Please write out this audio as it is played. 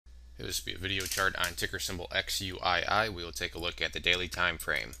This will be a video chart on ticker symbol XUII. We will take a look at the daily time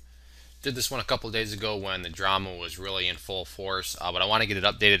frame. Did this one a couple days ago when the drama was really in full force, but I want to get it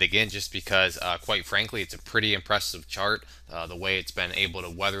updated again just because, quite frankly, it's a pretty impressive chart. The way it's been able to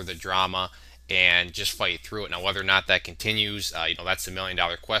weather the drama and just fight through it. Now, whether or not that continues, that's the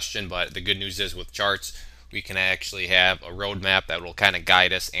 $1,000,000 question. But the good news is with charts, we can actually have a roadmap that will kind of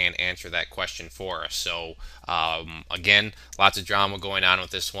guide us and answer that question for us. So again, lots of drama going on with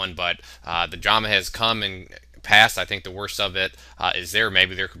this one, but the drama has come and passed. I think the worst of it is there.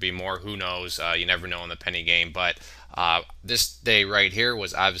 Maybe there could be more. Who knows? You never know in the penny game. But this day right here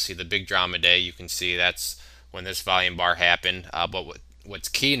was obviously the big drama day. You can see that's when this volume bar happened. But what's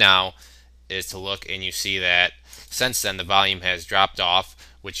key now is to look and you see that since then the volume has dropped off,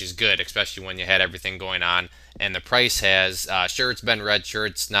 which is good, especially when you had everything going on. And the price has, sure, it's been red, sure,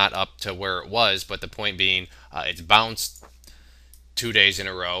 it's not up to where it was, but the point being, it's bounced 2 days in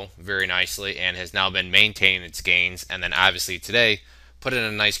a row very nicely and has now been maintaining its gains. And then obviously today, put in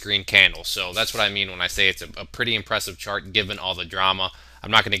a nice green candle. So that's what I mean when I say it's a pretty impressive chart given all the drama.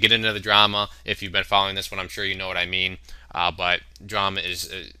 I'm not going to get into the drama. If you've been following this one, I'm sure you know what I mean. But drama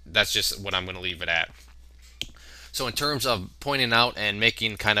is, that's just what I'm going to leave it at. So in terms of pointing out and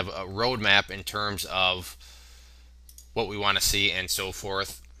making kind of a roadmap in terms of what we want to see and so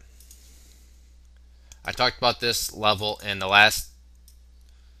forth, I talked about this level in the last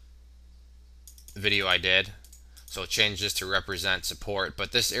video I did. So change this to represent support.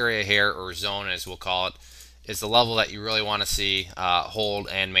 But this area here, or zone as we'll call it, is the level that you really want to see hold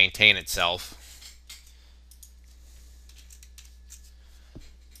and maintain itself.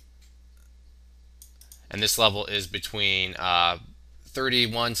 And this level is between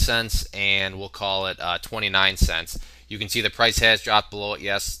 31 cents and we'll call it 29 cents. You can see the price has dropped below it,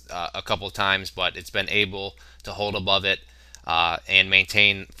 yes, a couple of times, but it's been able to hold above it and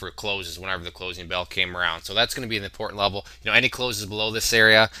maintain for closes whenever the closing bell came around. So that's going to be an important level. Any closes below this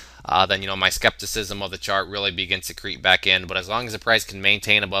area, then my skepticism of the chart really begins to creep back in. But as long as the price can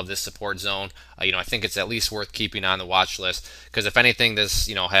maintain above this support zone, I think it's at least worth keeping on the watch list, because if anything, this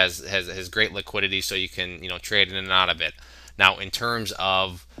has great liquidity, so you can trade in and out of it. Now, in terms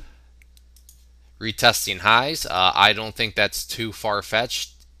of retesting highs, I don't think that's too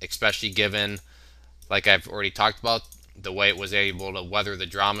far-fetched, especially given, like I've already talked about, the way it was able to weather the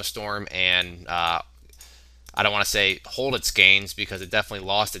drama storm and I don't want to say hold its gains, because it definitely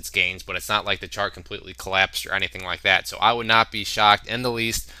lost its gains, but it's not like the chart completely collapsed or anything like that. So I would not be shocked in the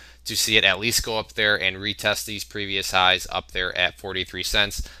least to see it at least go up there and retest these previous highs up there at 43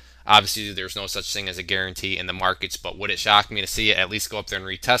 cents. Obviously, there's no such thing as a guarantee in the markets, but would it shock me to see it at least go up there and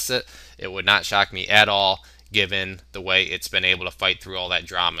retest it? It would not shock me at all, given the way it's been able to fight through all that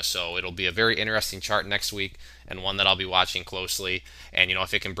drama. So it'll be a very interesting chart next week, and one that I'll be watching closely. And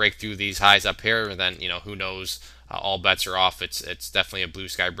if it can break through these highs up here, then who knows? All bets are off. It's definitely a blue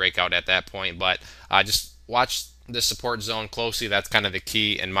sky breakout at that point. But just watch the support zone closely. That's kind of the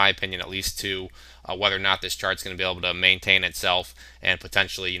key, in my opinion, at least, to whether or not this chart's going to be able to maintain itself and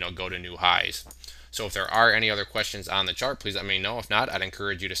potentially go to new highs. So if there are any other questions on the chart, please let me know. If not, I'd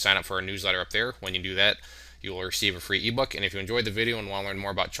encourage you to sign up for our newsletter up there. When you do that, you will receive a free ebook. And if you enjoyed the video and want to learn more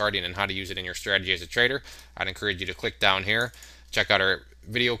about charting and how to use it in your strategy as a trader, I'd encourage you to click down here. Check out our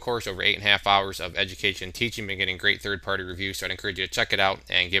video course, over 8.5 hours of education and teaching, and getting great third-party reviews. So I'd encourage you to check it out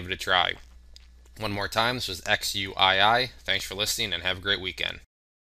and give it a try. One more time, this was XUII. Thanks for listening and have a great weekend.